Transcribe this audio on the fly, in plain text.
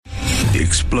The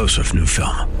explosive new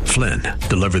film, Flynn,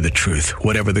 deliver the truth,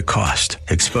 whatever the cost.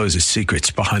 Exposes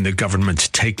secrets behind the government's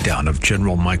takedown of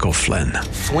General Michael Flynn.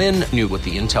 Flynn knew what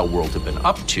the intel world had been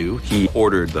up to. He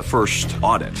ordered the first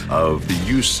audit of the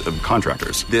use of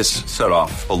contractors. This set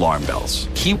off alarm bells.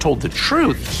 He told the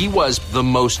truth. He was the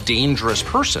most dangerous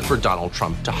person for Donald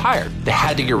Trump to hire. They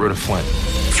had to get rid of Flynn.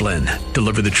 Flynn,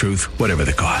 deliver the truth, whatever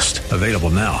the cost. Available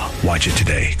now. Watch it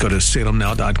today. Go to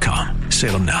salemnow.com.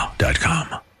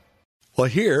 salemnow.com. Well,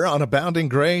 here on Abounding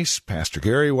Grace, Pastor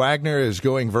Gary Wagner is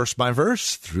going verse by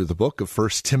verse through the book of 1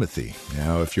 Timothy.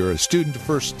 Now, if you're a student of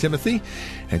 1 Timothy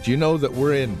and you know that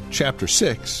we're in chapter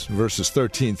 6, verses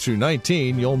 13 through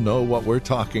 19, you'll know what we're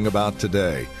talking about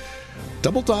today.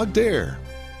 Double Dog Dare.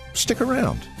 Stick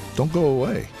around. Don't go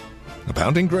away.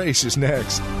 Abounding Grace is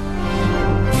next.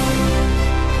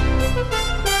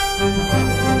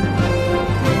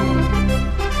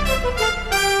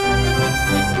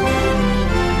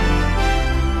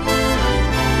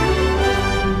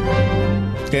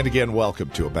 And again, welcome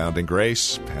to Abounding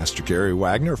Grace. Pastor Gary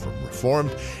Wagner from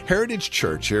Reformed Heritage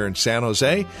Church here in San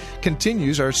Jose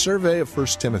continues our survey of 1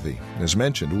 Timothy. As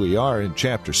mentioned, we are in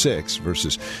chapter 6,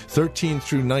 verses 13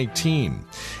 through 19.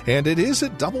 And it is a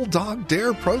Double Dog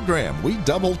Dare program. We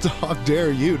double dog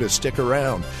dare you to stick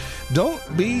around.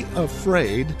 Don't be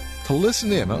afraid to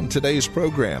listen in on today's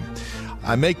program.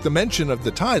 I make the mention of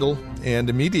the title, and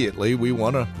immediately we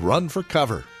want to run for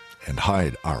cover and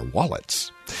hide our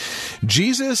wallets.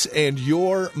 Jesus and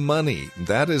Your Money.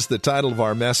 That is the title of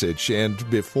our message. And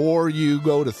before you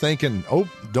go to thinking, oh,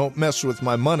 don't mess with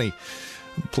my money,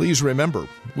 please remember,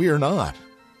 we are not.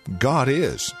 God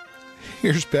is.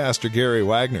 Here's Pastor Gary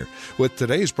Wagner with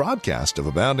today's broadcast of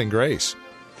Abounding Grace.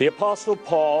 The Apostle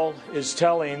Paul is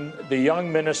telling the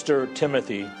young minister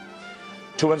Timothy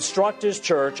to instruct his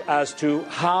church as to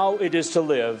how it is to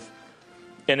live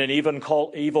in an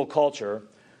evil culture.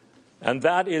 And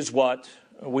that is what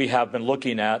we have been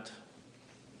looking at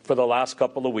for the last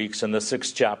couple of weeks in the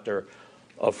 6th chapter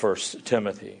of 1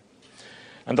 Timothy.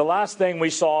 And the last thing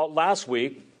we saw last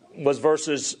week was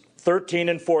verses 13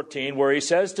 and 14, where he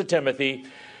says to Timothy,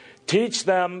 teach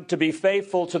them to be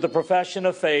faithful to the profession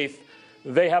of faith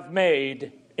they have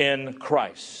made in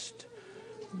Christ.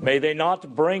 May they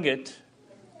not bring it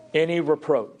any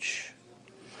reproach.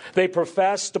 They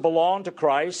profess to belong to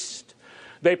Christ.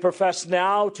 They profess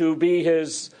now to be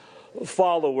his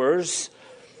followers.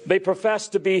 They profess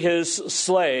to be his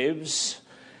slaves.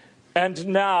 And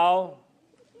now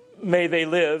may they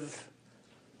live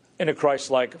in a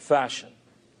Christ-like fashion.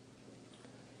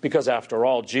 Because after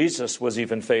all, Jesus was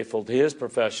even faithful to his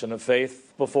profession of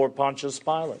faith before Pontius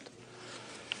Pilate.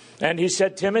 And he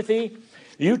said, Timothy,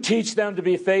 you teach them to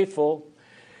be faithful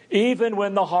even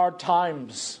when the hard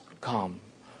times come.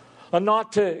 And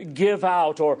not to give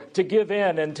out or to give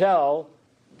in until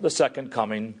the second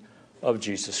coming of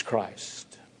Jesus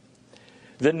Christ.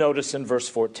 Then notice in verse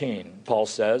 14, Paul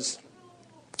says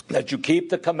that you keep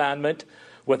the commandment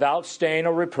without stain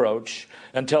or reproach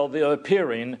until the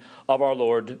appearing of our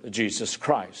Lord Jesus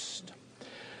Christ.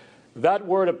 That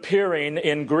word appearing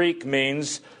in Greek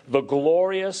means the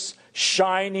glorious,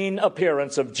 shining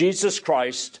appearance of Jesus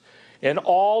Christ in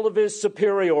all of his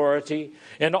superiority,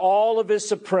 in all of his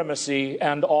supremacy,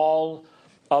 and all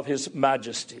of his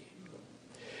majesty.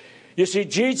 You see,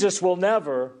 Jesus will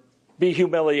never be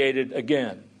humiliated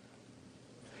again.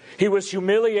 He was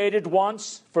humiliated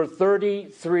once for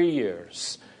 33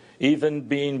 years, even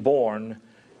being born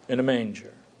in a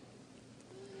manger.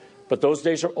 But those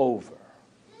days are over.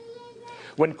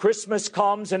 When Christmas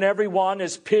comes and everyone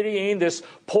is pitying this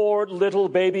poor little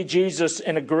baby Jesus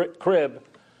in a crib,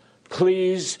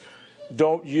 please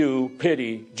don't you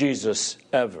pity Jesus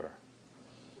ever.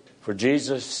 For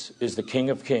Jesus is the King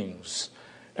of Kings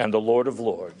and the Lord of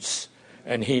Lords,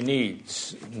 and he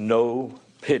needs no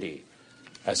pity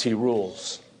as he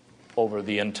rules over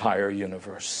the entire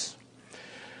universe.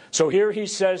 So here he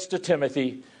says to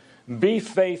Timothy, be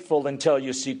faithful until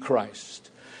you see Christ,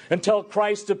 until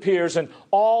Christ appears in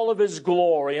all of his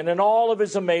glory and in all of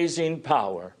his amazing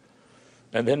power.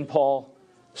 And then Paul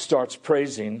starts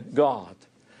praising God.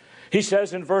 He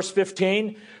says in verse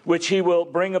 15, which he will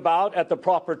bring about at the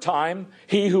proper time,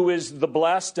 he who is the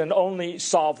blessed and only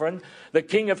sovereign, the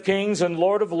King of kings and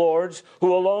Lord of lords,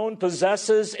 who alone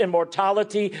possesses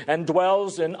immortality and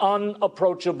dwells in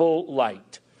unapproachable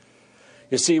light.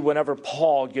 You see, whenever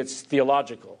Paul gets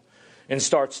theological and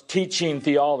starts teaching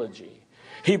theology,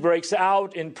 he breaks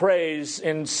out in praise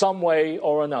in some way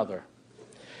or another.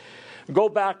 Go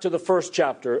back to the 1st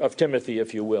chapter of Timothy,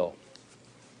 if you will.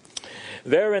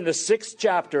 There in the 6th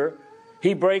chapter,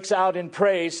 he breaks out in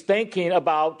praise, thinking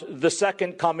about the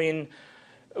second coming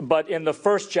But in the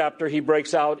first chapter, he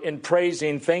breaks out in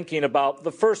praising, thinking about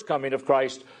the first coming of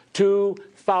Christ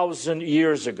 2,000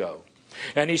 years ago.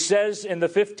 And he says in the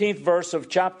 15th verse of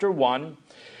chapter 1,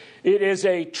 it is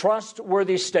a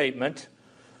trustworthy statement,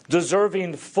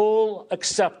 deserving full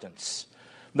acceptance,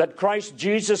 that Christ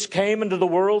Jesus came into the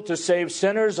world to save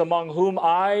sinners, among whom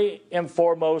I am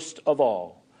foremost of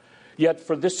all. Yet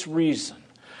for this reason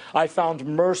I found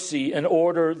mercy in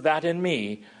order that in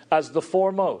me, as the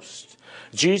foremost,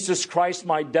 Jesus Christ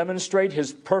might demonstrate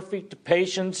his perfect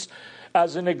patience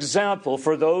as an example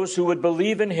for those who would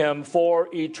believe in him for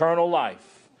eternal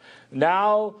life.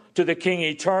 Now to the King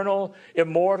eternal,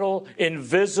 immortal,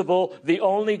 invisible, the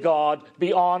only God,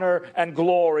 be honor and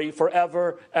glory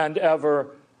forever and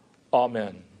ever.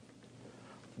 Amen.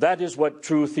 That is what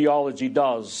true theology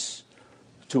does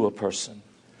to a person.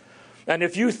 And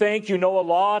if you think you know a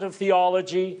lot of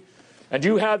theology, and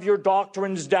you have your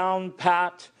doctrines down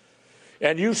pat,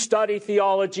 and you study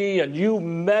theology, and you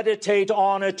meditate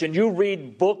on it, and you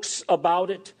read books about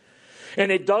it,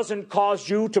 and it doesn't cause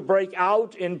you to break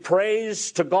out in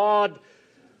praise to God,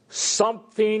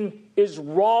 something is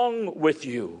wrong with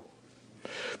you.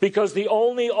 Because the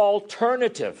only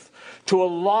alternative to a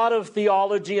lot of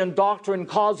theology and doctrine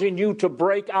causing you to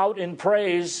break out in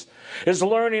praise is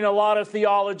learning a lot of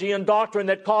theology and doctrine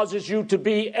that causes you to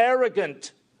be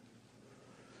arrogant.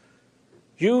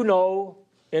 You know,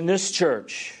 in this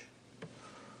church,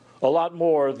 a lot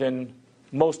more than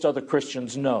most other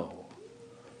Christians know.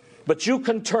 But you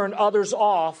can turn others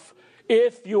off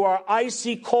if you are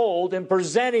icy cold in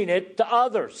presenting it to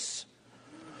others.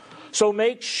 So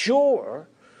make sure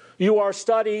you are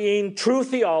studying true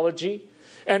theology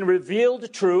and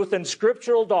revealed truth and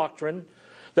scriptural doctrine,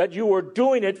 that you are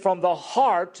doing it from the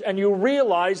heart, and you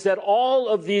realize that all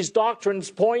of these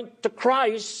doctrines point to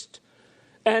Christ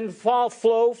and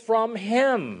flow from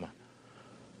him.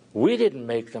 We didn't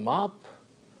make them up.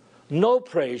 No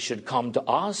praise should come to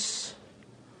us.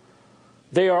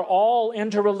 They are all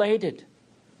interrelated.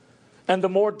 And the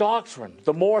more doctrine,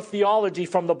 the more theology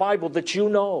from the Bible that you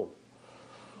know,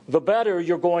 the better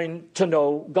you're going to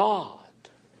know God.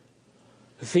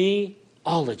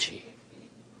 Theology.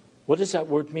 What does that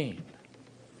word mean?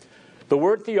 The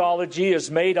word theology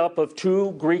is made up of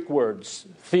two Greek words,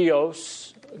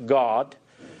 theos, God,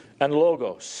 and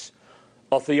logos,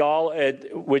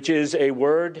 which is a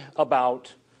word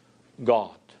about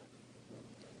God.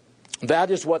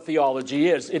 That is what theology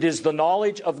is. It is the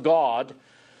knowledge of God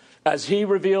as he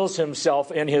reveals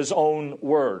himself in his own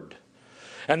word.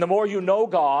 And the more you know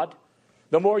God,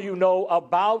 the more you know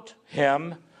about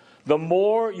him, the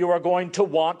more you are going to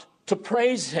want to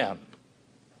praise him.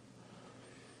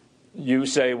 You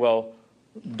say, well,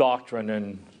 doctrine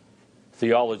and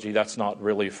theology, that's not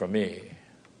really for me.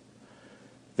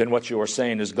 Then what you are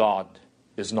saying is God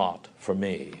is not for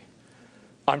me.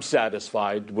 I'm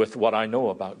satisfied with what I know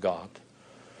about God.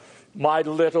 My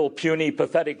little puny,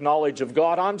 pathetic knowledge of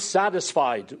God, I'm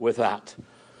satisfied with that.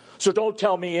 So don't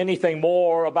tell me anything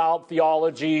more about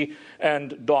theology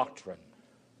and doctrine.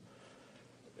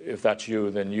 If that's you,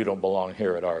 then you don't belong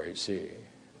here at REC.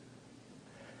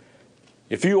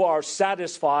 If you are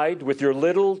satisfied with your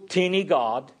little teeny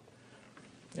God,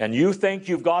 and you think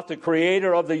you've got the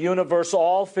creator of the universe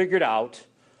all figured out,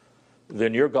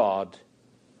 then your God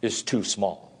is too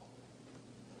small.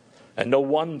 And no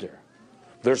wonder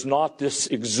there's not this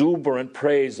exuberant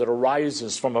praise that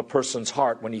arises from a person's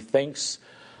heart when he thinks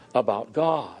about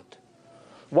God.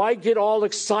 Why get all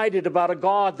excited about a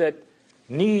God that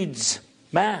needs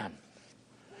man,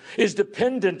 is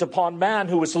dependent upon man,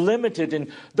 who is limited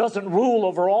and doesn't rule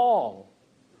over all?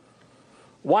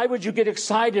 Why would you get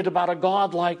excited about a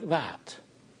God like that?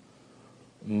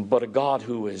 But a God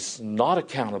who is not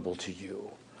accountable to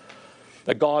you.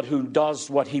 A God who does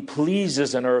what he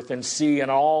pleases in earth and sea and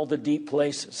all the deep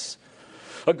places.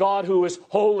 A God who is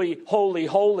holy, holy,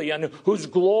 holy, and whose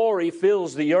glory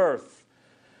fills the earth,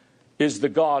 is the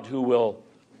God who will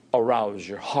arouse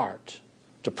your heart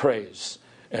to praise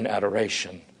and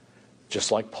adoration,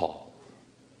 just like Paul.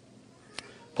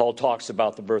 Paul talks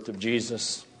about the birth of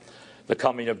Jesus, the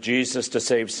coming of Jesus to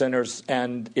save sinners,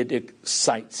 and it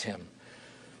excites him.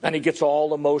 And he gets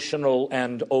all emotional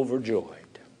and overjoyed.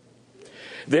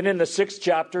 Then in the 6th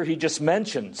chapter, he just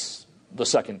mentions the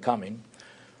second coming.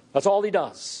 That's all he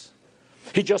does.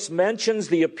 He just mentions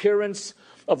the appearance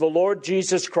of the Lord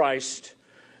Jesus Christ.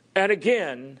 And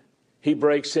again, he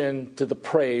breaks into the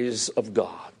praise of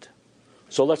God.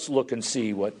 So let's look and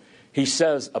see what he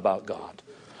says about God.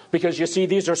 Because you see,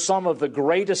 these are some of the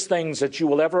greatest things that you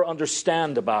will ever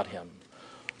understand about him.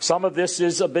 Some of this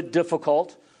is a bit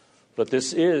difficult, but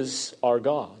this is our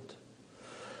God.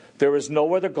 There is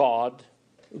no other God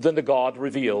than the God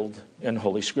revealed in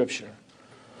Holy Scripture.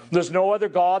 There's no other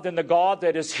God than the God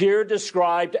that is here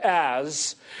described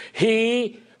as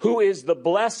He who is the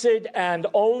blessed and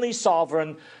only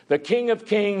sovereign, the King of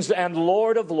kings and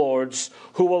Lord of lords,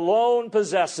 who alone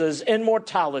possesses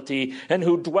immortality and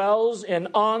who dwells in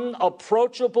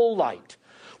unapproachable light,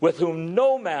 with whom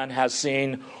no man has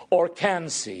seen or can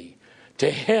see.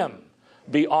 To Him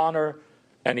be honor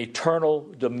and eternal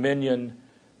dominion.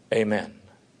 Amen.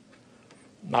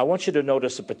 Now, I want you to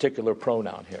notice a particular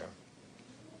pronoun here.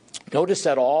 Notice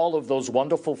that all of those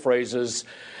wonderful phrases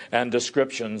and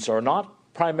descriptions are not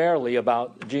primarily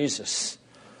about Jesus.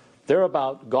 They're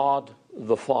about God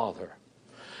the Father.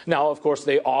 Now, of course,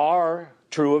 they are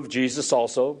true of Jesus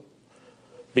also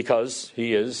because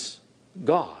He is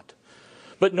God.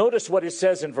 But notice what it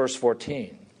says in verse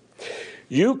 14.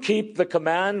 You keep the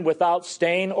command without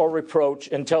stain or reproach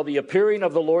until the appearing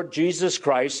of the Lord Jesus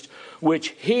Christ, which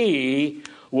He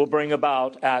will bring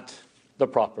about at the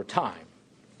proper time.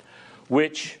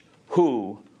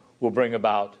 Who will bring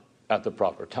about at the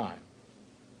proper time?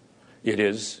 It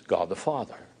is God the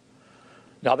Father.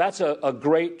 Now that's a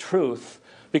great truth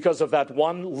because of that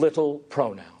one little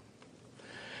pronoun.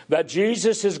 That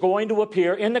Jesus is going to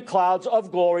appear in the clouds of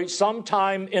glory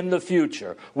sometime in the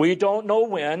future. We don't know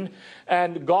when,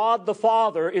 and God the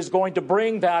Father is going to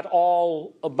bring that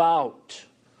all about.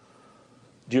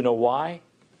 Do you know why?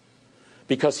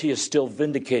 Because He is still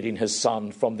vindicating His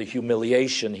Son from the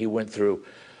humiliation He went through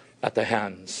at the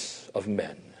hands of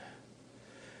men.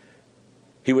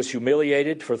 He was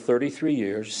humiliated for 33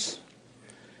 years,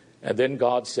 and then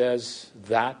God says,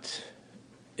 that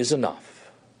is enough.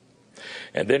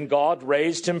 And then God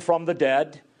raised Him from the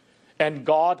dead, and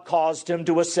God caused Him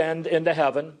to ascend into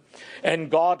heaven,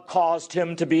 and God caused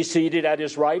Him to be seated at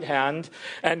His right hand,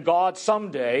 and God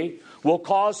someday will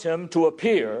cause Him to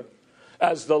appear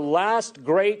as the last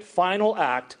great final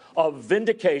act of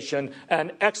vindication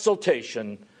and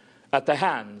exaltation at the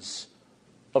hands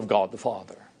of God the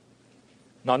Father.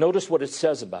 Now notice what it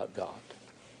says about God.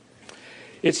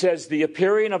 It says, the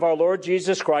appearing of our Lord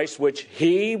Jesus Christ, which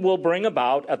He will bring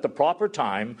about at the proper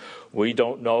time. We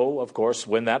don't know, of course,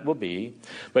 when that will be.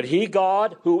 But He,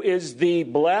 God, who is the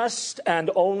blessed and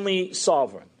only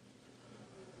sovereign.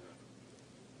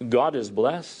 God is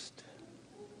blessed.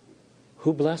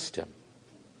 Who blessed Him?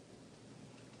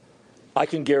 I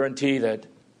can guarantee that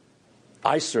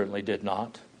I certainly did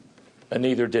not, and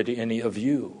neither did any of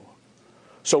you.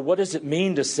 So what does it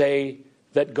mean to say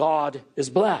that God is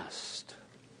blessed?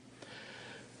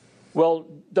 Well,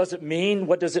 what does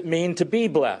it mean to be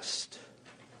blessed?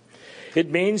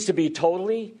 It means to be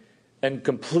totally and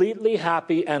completely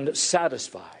happy and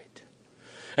satisfied.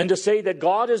 And to say that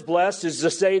God is blessed is to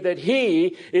say that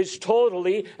He is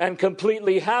totally and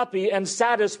completely happy and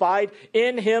satisfied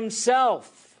in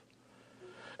Himself.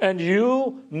 And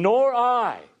you nor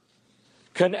I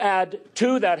can add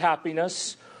to that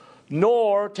happiness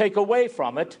nor take away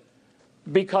from it,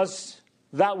 because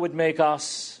that would make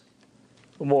us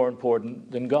more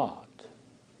important than God.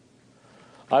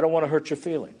 I don't want to hurt your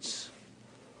feelings,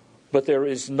 but there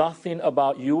is nothing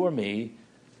about you or me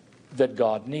that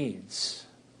God needs.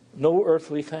 No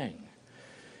earthly thing.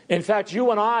 In fact,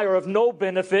 you and I are of no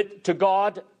benefit to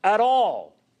God at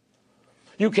all.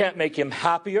 You can't make Him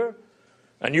happier,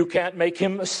 and you can't make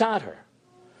Him sadder.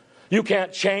 You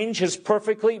can't change His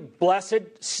perfectly blessed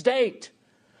state.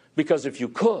 Because if you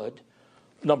could,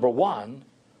 number one,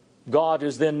 God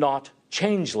is then not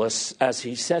changeless as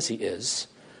He says He is.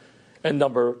 And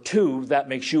number two, that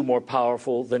makes you more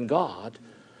powerful than God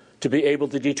to be able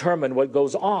to determine what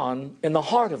goes on in the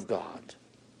heart of God.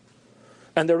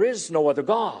 And there is no other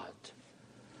God.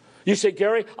 You say,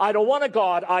 Gary, I don't want a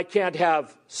God I can't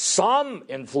have some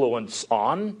influence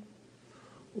on.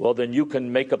 Well, then you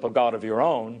can make up a God of your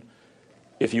own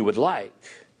if you would like.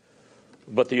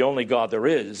 But the only God there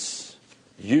is,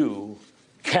 you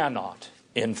cannot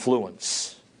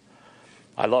influence.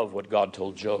 I love what God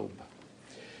told Job.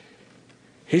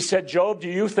 He said, Job, do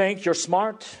you think you're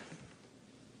smart?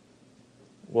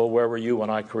 Well, where were you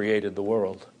when I created the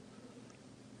world?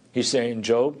 He's saying,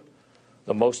 Job,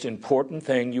 the most important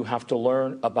thing you have to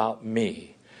learn about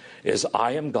me is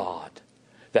I am God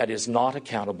that is not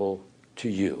accountable to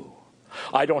you.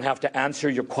 I don't have to answer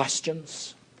your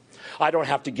questions. I don't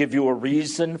have to give you a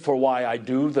reason for why I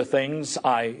do the things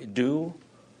I do.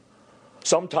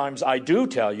 Sometimes I do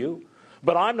tell you,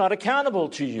 but I'm not accountable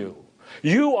to you.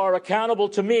 You are accountable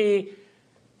to me.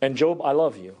 And Job, I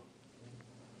love you.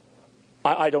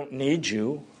 I don't need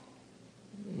you,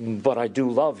 but I do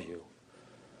love you.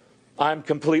 I'm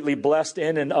completely blessed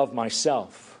in and of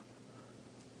myself,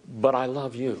 but I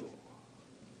love you.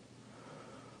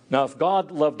 Now, if God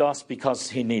loved us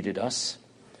because he needed us,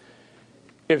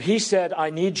 if he said, I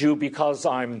need you because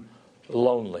I'm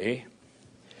lonely,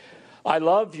 I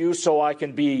love you so I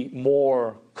can be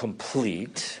more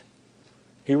complete,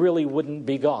 he really wouldn't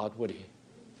be God, would he?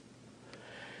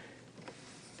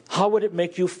 How would it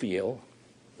make you feel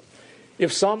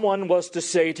if someone was to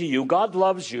say to you, God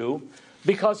loves you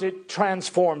because it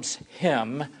transforms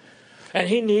him, and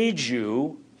he needs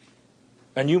you,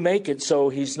 and you make it so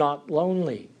he's not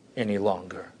lonely any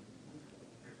longer?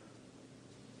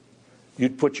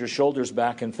 You'd put your shoulders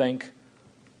back and think,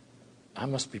 I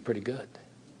must be pretty good.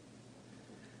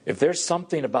 If there's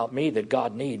something about me that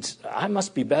God needs, I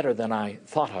must be better than I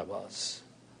thought I was.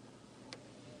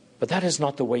 But that is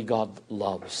not the way God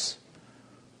loves.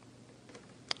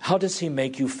 How does he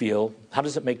make you feel? How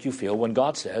does it make you feel when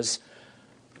God says,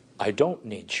 I don't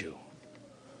need you?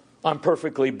 I'm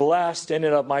perfectly blessed in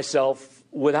and of myself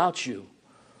without you.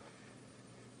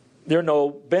 You're no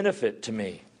benefit to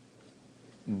me,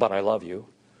 but I love you.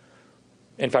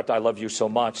 In fact, I love you so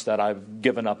much that I've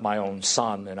given up my own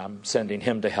son and I'm sending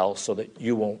him to hell so that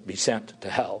you won't be sent to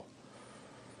hell.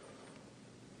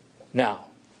 Now,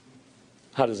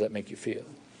 how does that make you feel?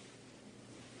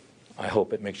 I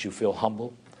hope it makes you feel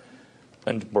humble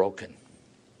and broken.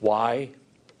 Why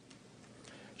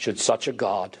should such a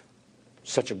God,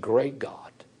 such a great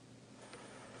God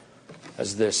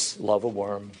as this love a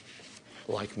worm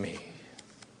like me?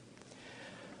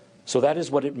 So that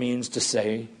is what it means to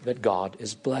say that God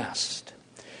is blessed.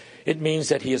 It means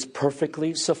that he is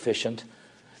perfectly sufficient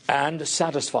and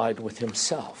satisfied with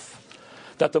himself.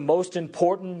 That the most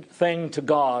important thing to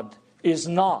God is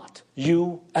not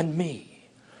you and me.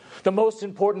 The most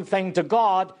important thing to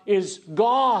God is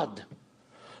God.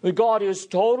 God is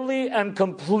totally and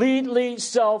completely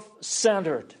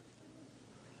self-centered.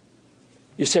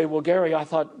 You say, well, Gary, I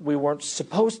thought we weren't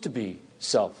supposed to be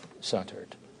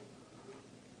self-centered.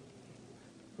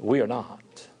 We are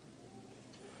not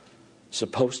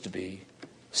supposed to be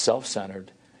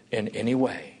self-centered in any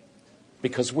way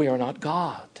because we are not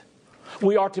God.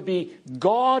 We are to be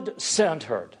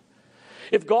God-centered.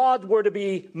 If God were to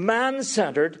be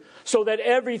man-centered so that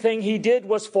everything he did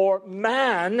was for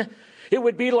man, it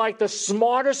would be like the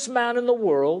smartest man in the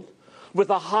world with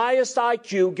the highest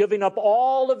IQ giving up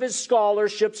all of his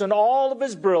scholarships and all of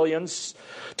his brilliance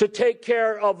to take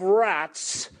care of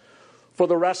rats for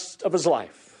the rest of his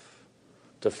life.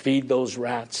 To feed those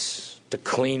rats, to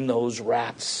clean those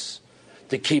rats,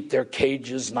 to keep their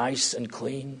cages nice and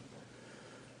clean.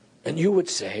 And you would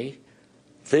say,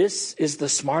 this is the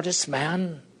smartest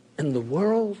man in the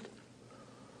world?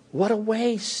 What a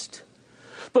waste.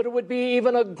 But it would be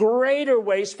even a greater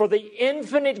waste for the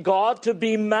infinite God to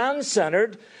be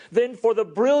man-centered than for the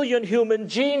brilliant human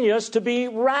genius to be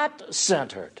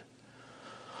rat-centered.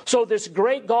 So this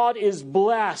great God is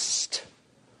blessed,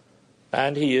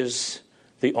 and he is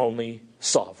the only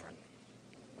sovereign.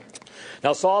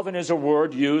 Now, sovereign is a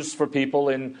word used for people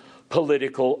in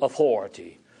political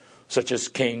authority, such as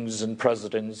kings and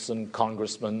presidents and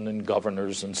congressmen and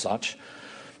governors and such.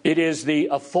 It is the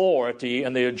authority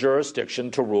and the jurisdiction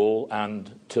to rule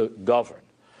and to govern.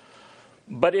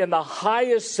 But in the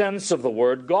highest sense of the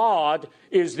word, God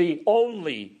is the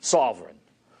only sovereign.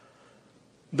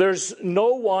 There's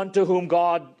no one to whom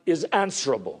God is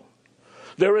answerable.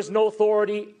 There is no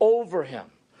authority over him.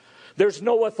 There's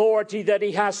no authority that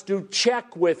he has to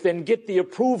check with and get the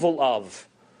approval of.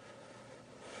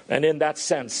 And in that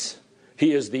sense,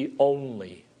 he is the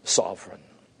only sovereign.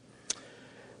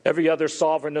 Every other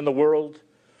sovereign in the world,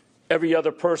 every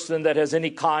other person that has any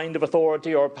kind of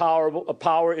authority or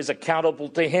power is accountable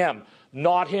to him,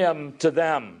 not him to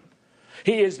them.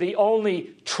 He is the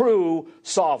only true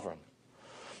sovereign.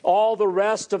 All the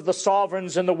rest of the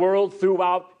sovereigns in the world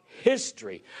throughout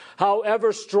history,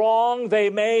 however strong they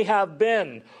may have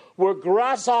been, were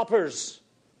grasshoppers,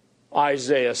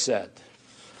 Isaiah said.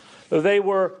 They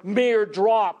were mere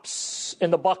drops in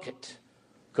the bucket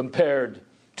compared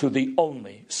to the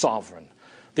only sovereign,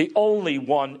 the only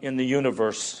one in the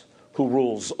universe who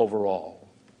rules over all.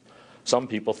 Some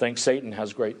people think Satan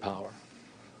has great power,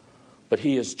 but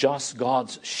he is just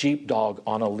God's sheepdog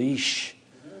on a leash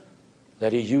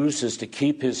that he uses to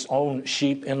keep his own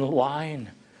sheep in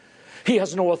line. He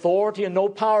has no authority and no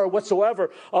power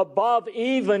whatsoever above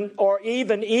even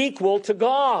equal to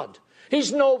God.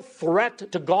 He's no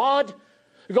threat to God.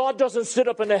 God doesn't sit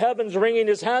up in the heavens wringing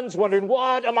his hands wondering,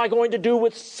 what am I going to do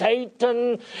with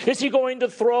Satan? Is he going to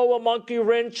throw a monkey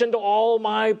wrench into all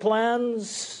my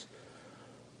plans?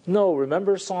 No,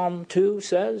 remember Psalm 2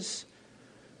 says,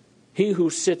 he who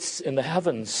sits in the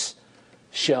heavens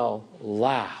shall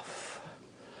laugh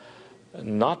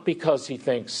not because he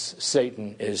thinks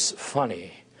Satan is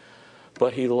funny,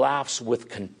 but he laughs with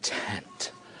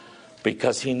content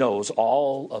because he knows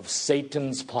all of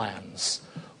Satan's plans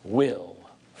will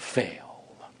fail.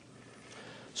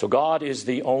 So God is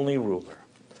the only ruler,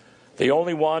 the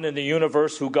only one in the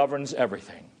universe who governs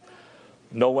everything.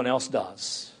 No one else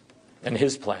does, and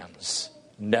his plans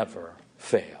never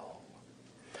fail.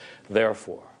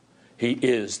 Therefore, he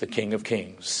is the King of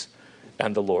Kings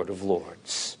and the Lord of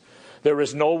Lords. There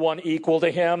is no one equal to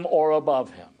him or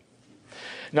above him.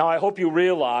 Now, I hope you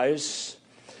realize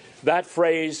that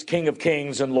phrase, King of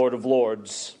Kings and Lord of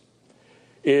Lords,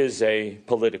 is a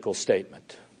political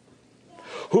statement.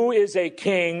 Who is a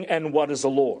king and what is a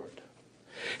lord?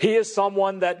 He is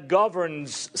someone that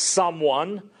governs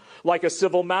someone, like a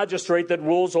civil magistrate that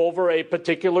rules over a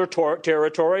particular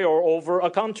territory or over a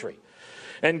country.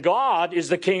 And God is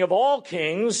the King of all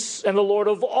kings and the Lord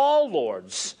of all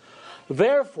lords.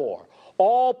 Therefore,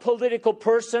 all political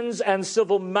persons and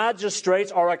civil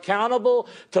magistrates are accountable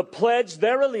to pledge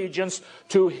their allegiance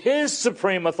to his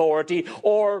supreme authority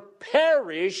or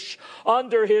perish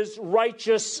under his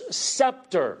righteous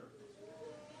scepter.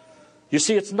 You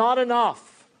see, it's not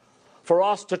enough for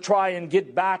us to try and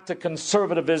get back to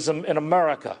conservatism in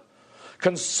America.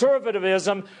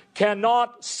 Conservatism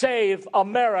cannot save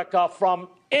America from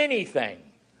anything.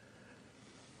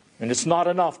 And it's not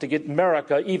enough to get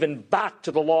America even back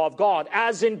to the law of God,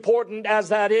 as important as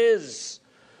that is.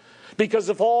 Because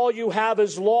if all you have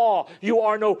is law, you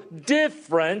are no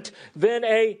different than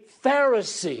a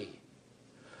Pharisee.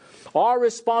 Our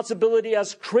responsibility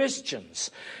as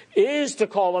Christians is to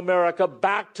call America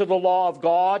back to the law of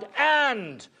God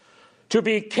and to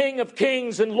be King of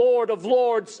Kings and Lord of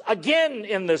Lords again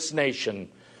in this nation.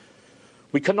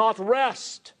 We cannot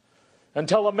rest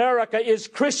until America is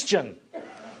Christian.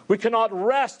 We cannot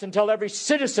rest until every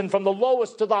citizen, from the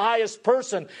lowest to the highest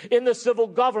person in the civil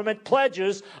government,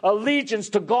 pledges allegiance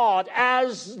to God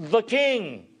as the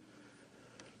king.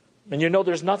 And you know,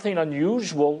 there's nothing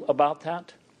unusual about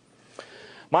that.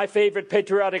 My favorite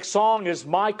patriotic song is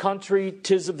 "My Country,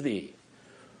 'Tis of Thee."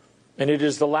 And it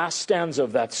is the last stanza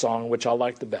of that song which I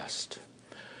like the best,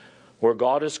 where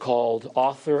God is called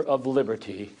author of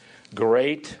liberty,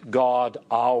 great God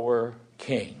our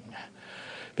King.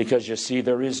 Because you see,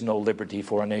 there is no liberty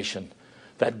for a nation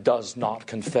that does not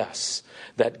confess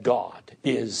that God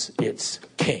is its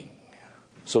King.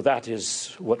 So that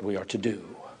is what we are to do.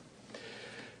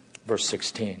 Verse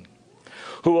 16.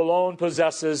 Who alone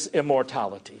possesses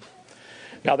immortality.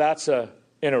 Now that's an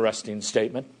interesting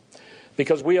statement,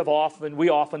 because we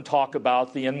often talk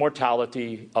about the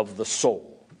immortality of the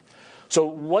soul. So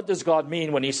what does God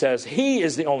mean when he says he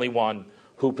is the only one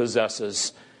who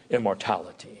possesses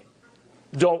immortality?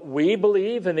 Don't we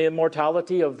believe in the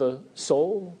immortality of the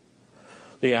soul?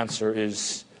 The answer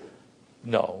is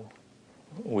no,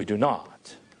 we do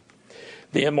not.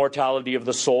 The immortality of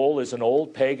the soul is an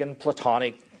old pagan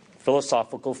Platonic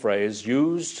philosophical phrase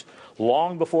used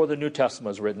long before the New Testament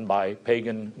was written by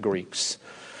pagan Greeks.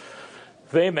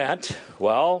 They meant,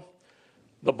 well,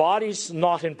 the body's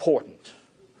not important.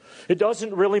 It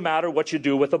doesn't really matter what you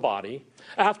do with the body.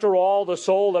 After all, the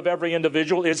soul of every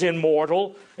individual is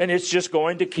immortal, and it's just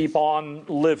going to keep on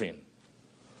living.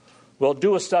 Well,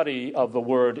 do a study of the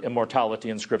word immortality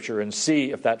in Scripture and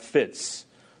see if that fits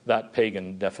that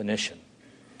pagan definition.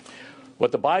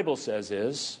 What the Bible says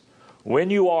is, when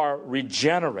you are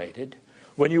regenerated,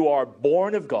 when you are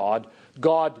born of God,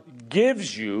 God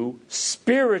gives you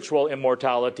spiritual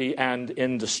immortality and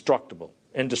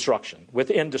indestruction.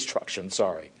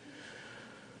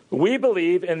 We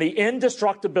believe in the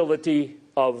indestructibility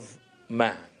of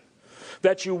man,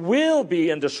 that you will be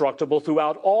indestructible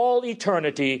throughout all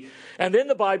eternity. And then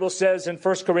the Bible says in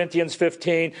 1 Corinthians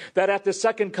 15 that at the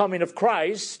second coming of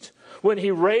Christ, when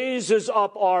he raises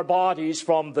up our bodies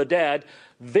from the dead,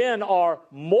 then our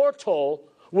mortal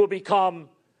will become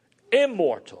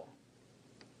immortal.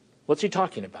 What's he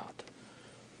talking about?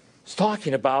 He's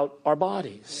talking about our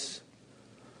bodies.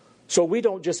 So we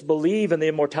don't just believe in the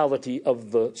immortality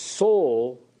of the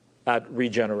soul at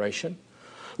regeneration.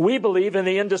 We believe in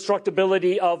the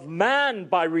indestructibility of man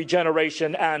by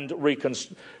regeneration and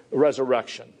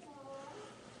resurrection.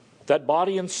 That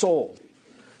body and soul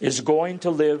is going to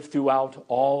live throughout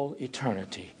all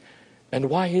eternity. And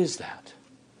why is that?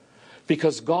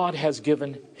 Because God has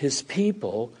given his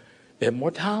people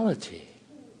immortality.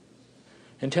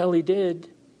 Until he did,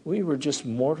 we were just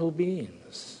mortal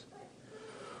beings.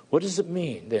 What does it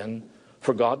mean, then,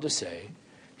 for God to say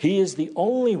he is the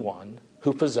only one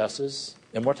who possesses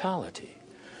immortality?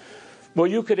 Well,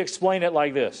 you could explain it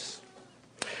like this.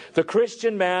 The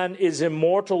Christian man is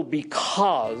immortal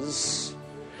because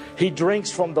he drinks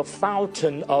from the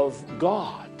fountain of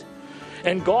God.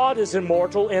 And God is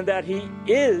immortal in that he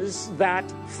is that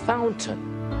fountain.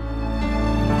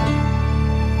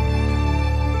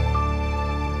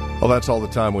 Well, that's all the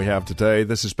time we have today.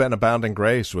 This has been Abounding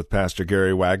Grace with Pastor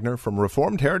Gary Wagner from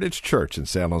Reformed Heritage Church in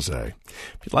San Jose.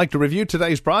 If you'd like to review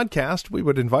today's broadcast, we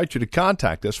would invite you to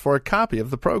contact us for a copy of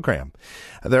the program.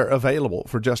 They're available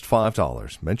for just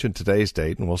 $5. Mention today's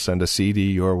date and we'll send a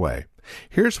CD your way.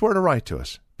 Here's where to write to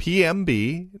us.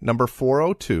 PMB number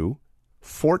 402,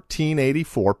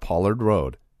 1484 Pollard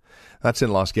Road. That's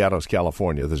in Los Gatos,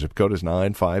 California. The zip code is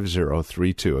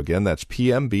 95032. Again, that's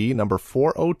PMB number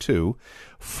 402,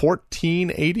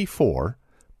 1484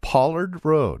 Pollard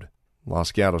Road.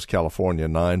 Los Gatos, California,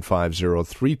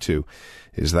 95032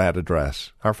 is that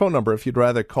address. Our phone number, if you'd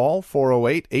rather call,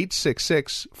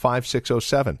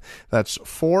 408-866-5607. That's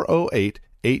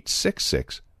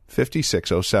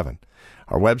 408-866-5607.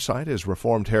 Our website is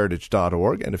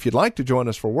reformedheritage.org, and if you'd like to join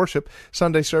us for worship,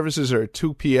 Sunday services are at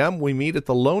 2 p.m. We meet at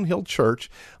the Lone Hill Church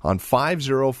on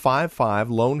 5055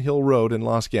 Lone Hill Road in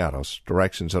Los Gatos.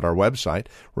 Directions at our website,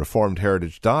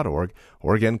 reformedheritage.org,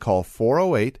 or again, call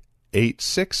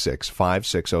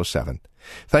 408-866-5607.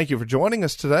 Thank you for joining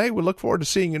us today. We look forward to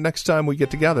seeing you next time we get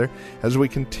together as we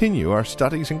continue our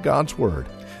studies in God's Word.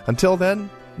 Until then,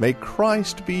 may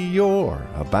Christ be your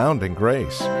abounding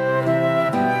grace.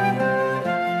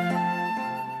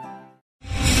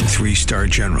 3-star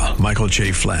General Michael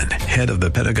J. Flynn, head of the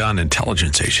Pentagon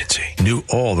Intelligence Agency, knew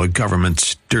all the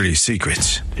government's dirty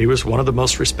secrets. He was one of the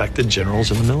most respected generals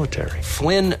in the military.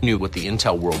 Flynn knew what the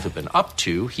intel world had been up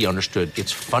to. He understood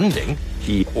its funding.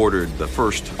 He ordered the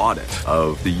first audit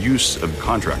of the use of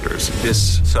contractors.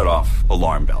 This set off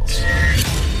alarm bells.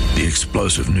 The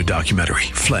explosive new documentary,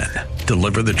 Flynn,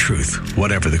 Deliver the Truth,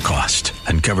 Whatever the Cost,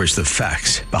 uncovers the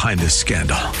facts behind this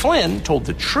scandal. Flynn told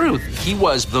the truth. He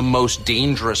was the most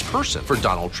dangerous person for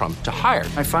Donald Trump to hire.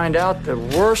 I find out the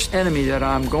worst enemy that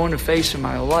I'm going to face in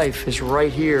my life is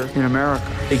right here in America.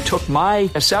 They took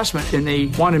my assessment and they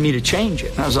wanted me to change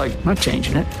it. And I was like, I'm not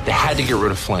changing it. They had to get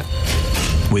rid of Flynn.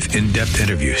 With in-depth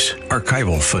interviews,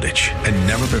 archival footage, and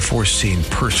never-before-seen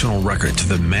personal records of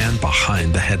the man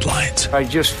behind the headlines. I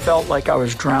just felt like I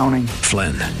was drowning.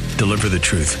 Flynn, Deliver the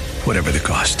Truth, Whatever the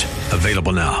Cost.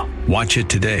 Available now. Watch it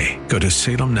today. Go to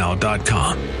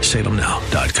salemnow.com.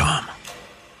 salemnow.com.